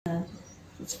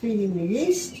It's feeding the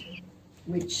yeast,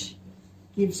 which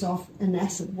gives off an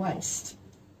acid waste.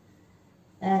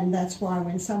 And that's why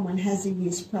when someone has a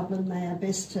yeast problem, they are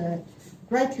best to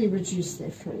greatly reduce their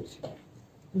fruit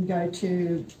and go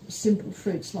to simple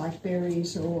fruits like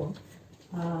berries or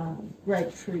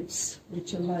grapefruits,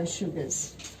 which are low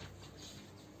sugars.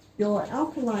 Your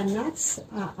alkaline nuts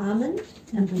are almond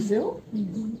and Brazil.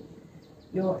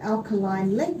 Your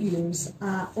alkaline legumes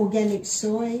are organic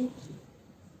soy,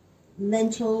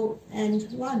 lentil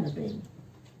and lima bean.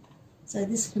 So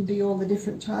this can be all the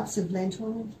different types of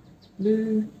lentil,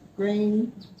 blue,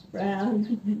 green,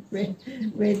 brown, red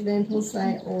lentils,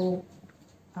 they all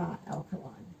are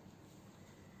alkaline.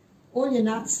 All your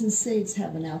nuts and seeds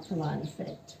have an alkaline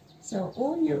effect. So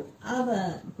all your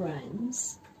other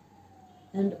grains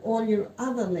and all your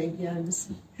other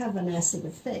legumes have an acid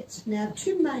effect. Now,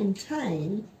 to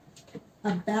maintain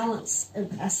a balance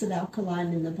of acid alkaline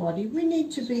in the body, we need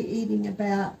to be eating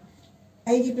about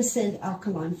 80%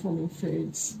 alkaline forming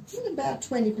foods and about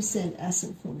 20%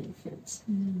 acid forming foods.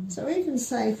 So even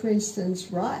say, for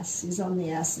instance, rice is on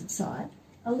the acid side,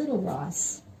 a little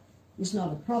rice is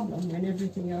not a problem when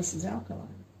everything else is alkaline.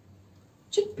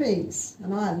 Chickpeas,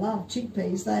 and I love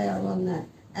chickpeas, they are on the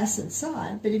acid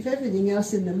side, but if everything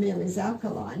else in the meal is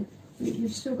alkaline,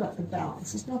 you've still got the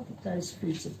balance. It's not that those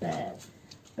foods are bad.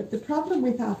 But the problem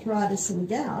with arthritis and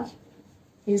gout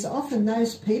is often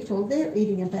those people, they're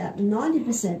eating about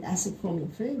 90% acid-forming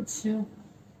foods. Sure.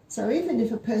 So even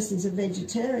if a person's a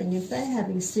vegetarian, if they're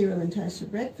having cereal and toast for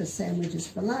breakfast, sandwiches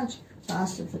for lunch,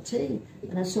 pasta for tea,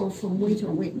 and it's all from wheat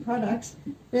or wheat products,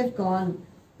 they've gone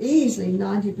easily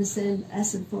 90%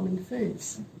 acid-forming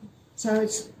foods. So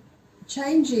it's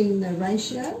changing the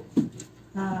ratio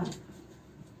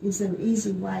is an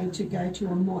easy way to go to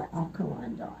a more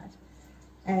alkaline diet.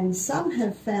 And some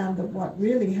have found that what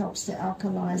really helps to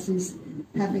alkalize is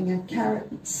having a carrot,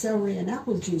 celery and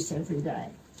apple juice every day.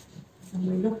 And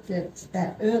we looked at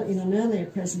that in an earlier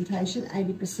presentation,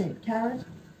 80% carrot,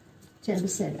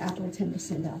 10% apple,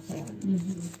 10%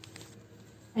 alkaline.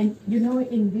 And you know,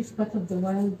 in this part of the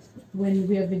world, when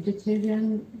we are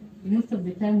vegetarian, most of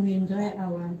the time we enjoy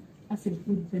our acid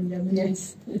foods and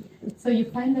remedies. Yes. So you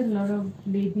find a lot of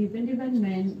ladies and even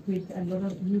men with a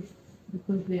lot of yeast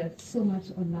because they are so much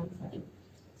on that side.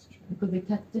 Because they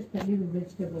touch just a little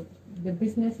vegetable. The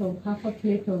business of half a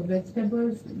plate of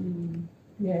vegetables,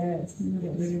 yes,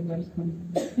 you're very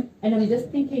welcome. And I'm just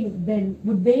thinking then,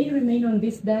 would they remain on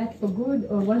this diet for good,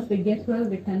 or once they get well,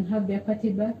 they can have their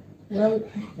party back? Well,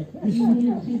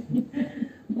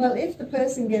 well, if the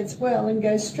person gets well and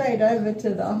goes straight over to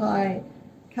the high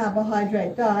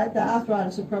carbohydrate diet, the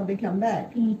arthritis will probably come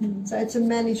back. So it's a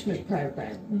management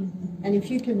program. And if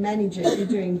you can manage it, you're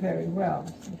doing very well.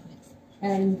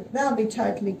 And they'll be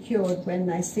totally cured when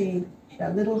they see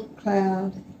that little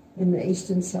cloud in the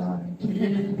eastern side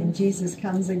and Jesus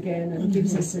comes again and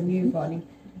gives us a new body.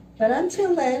 But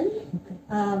until then,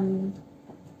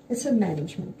 it's a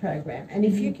management program. And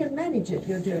if you can manage it,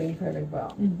 you're doing very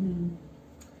well.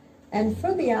 And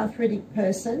for the arthritic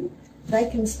person, they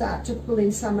can start to pull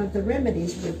in some of the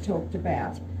remedies we've talked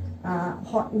about.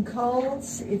 Hot and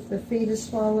colds, if the feet are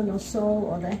swollen or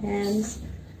sore, or the hands.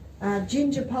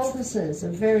 Ginger poultices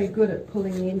are very good at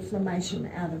pulling the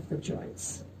inflammation out of the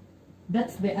joints.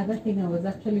 That's the other thing I was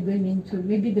actually going into,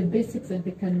 maybe the basics that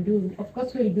they can do. Of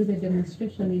course, we'll do the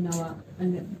demonstration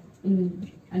in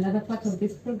another part of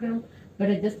this program, but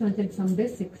I just wanted some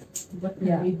basics. What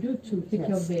can we do to take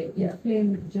care of the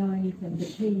inflamed joint and the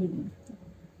pain?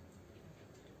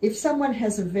 If someone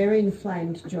has a very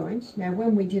inflamed joint, now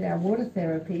when we did our water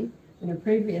therapy in a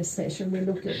previous session, we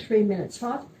looked at 3 minutes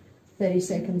hot, 30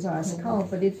 seconds ice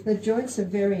cold, but if the joints are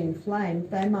very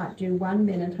inflamed, they might do 1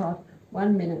 minute hot,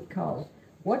 1 minute cold.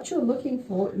 What you're looking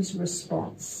for is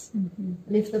response.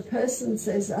 And if the person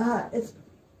says, it's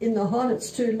in the hot, it's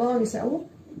too long, you say, oh,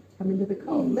 come into the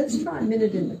cold. Let's try a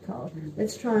minute in the cold.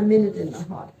 Let's try a minute in the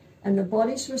hot. And the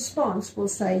body's response will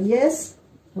say yes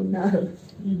or no.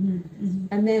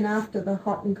 And then after the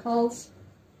hot and colds,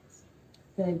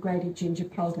 the grated ginger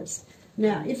poultice.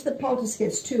 Now, if the poultice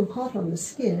gets too hot on the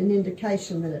skin, an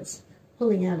indication that it's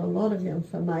pulling out a lot of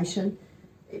inflammation,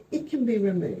 it can be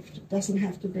removed. It doesn't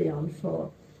have to be on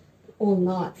for all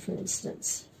night, for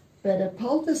instance. But a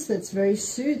poultice that's very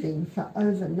soothing for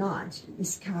overnight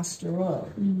is castor oil.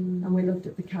 And we looked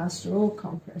at the castor oil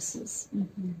compresses.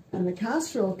 And the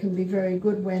castor oil can be very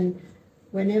good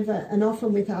whenever, and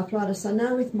often with arthritis. I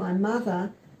know with my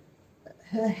mother,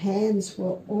 her hands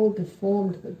were all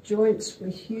deformed, the joints were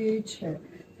huge, her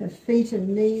feet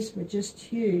and knees were just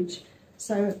huge.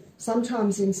 So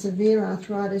sometimes in severe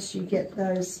arthritis you get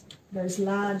those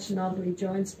large knobbly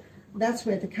joints. that's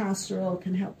where the castor oil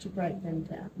can help to break them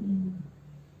down.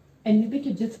 And maybe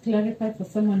to just clarify for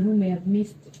someone who may have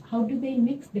missed, how do they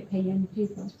mix the cayenne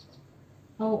pepper?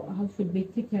 How should they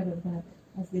take care of that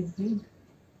as they drink?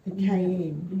 The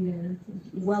cayenne. Yeah.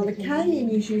 Well, the cayenne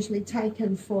is usually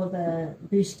taken for the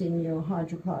boosting your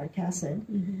hydrochloric acid.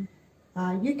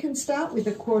 You can start with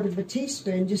 1/4 of a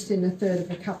teaspoon just in 1/3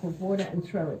 of a cup of water and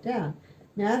throw it down.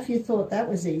 Now, if you thought that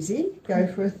was easy, go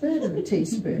for 1/3 of a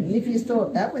teaspoon. And if you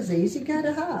thought that was easy, go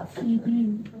to half.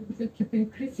 So keep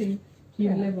increasing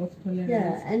your level of tolerance.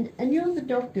 Yeah, and you're the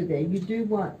doctor there. You do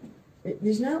what?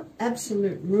 There's no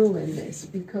absolute rule in this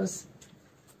because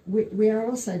we are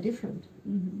all so different.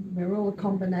 We're all a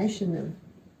combination of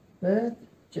birth,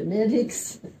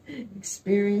 genetics,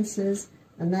 experiences,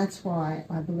 and that's why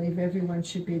I believe everyone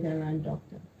should be their own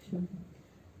doctor. Sure.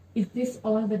 Is this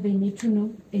all that they need to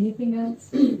know? Anything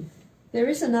else? There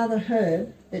is another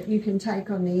herb that you can take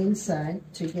on the inside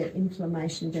to get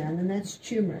inflammation down, and that's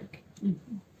turmeric.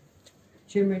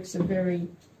 Turmeric's a very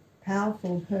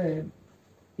powerful herb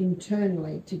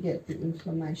internally to get the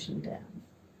inflammation down.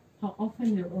 How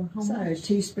often or how So much? a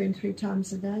teaspoon 3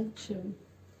 times a day. Sure.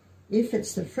 If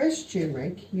it's the fresh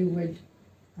turmeric, you would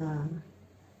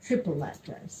triple that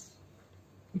dose.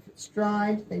 If it's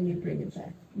dried, then you bring it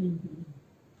back.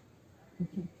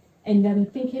 Okay. And I'm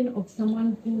thinking of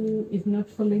someone who is not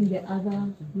following the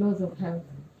other laws of health.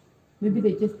 Maybe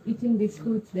they're just eating these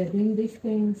foods, they're doing these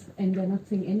things, and they're not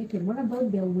seeing anything. What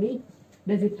about their weight?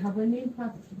 Does it have an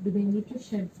impact? Do they need to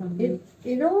shed some weight?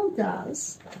 It all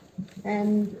does,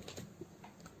 and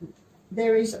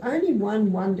there is only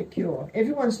one wonder cure.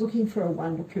 Everyone's looking for a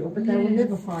wonder cure, but they will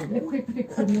never find The it. quick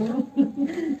fix, no?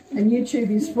 And YouTube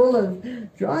is full of,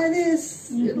 try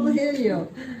this, it'll heal you.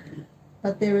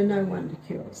 But there are no wonder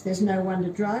cures. There's no wonder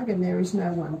drug and there is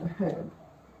no wonder herb.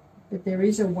 But there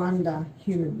is a wonder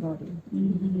human body.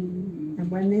 And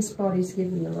when this body's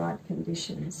given the right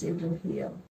conditions, it will heal.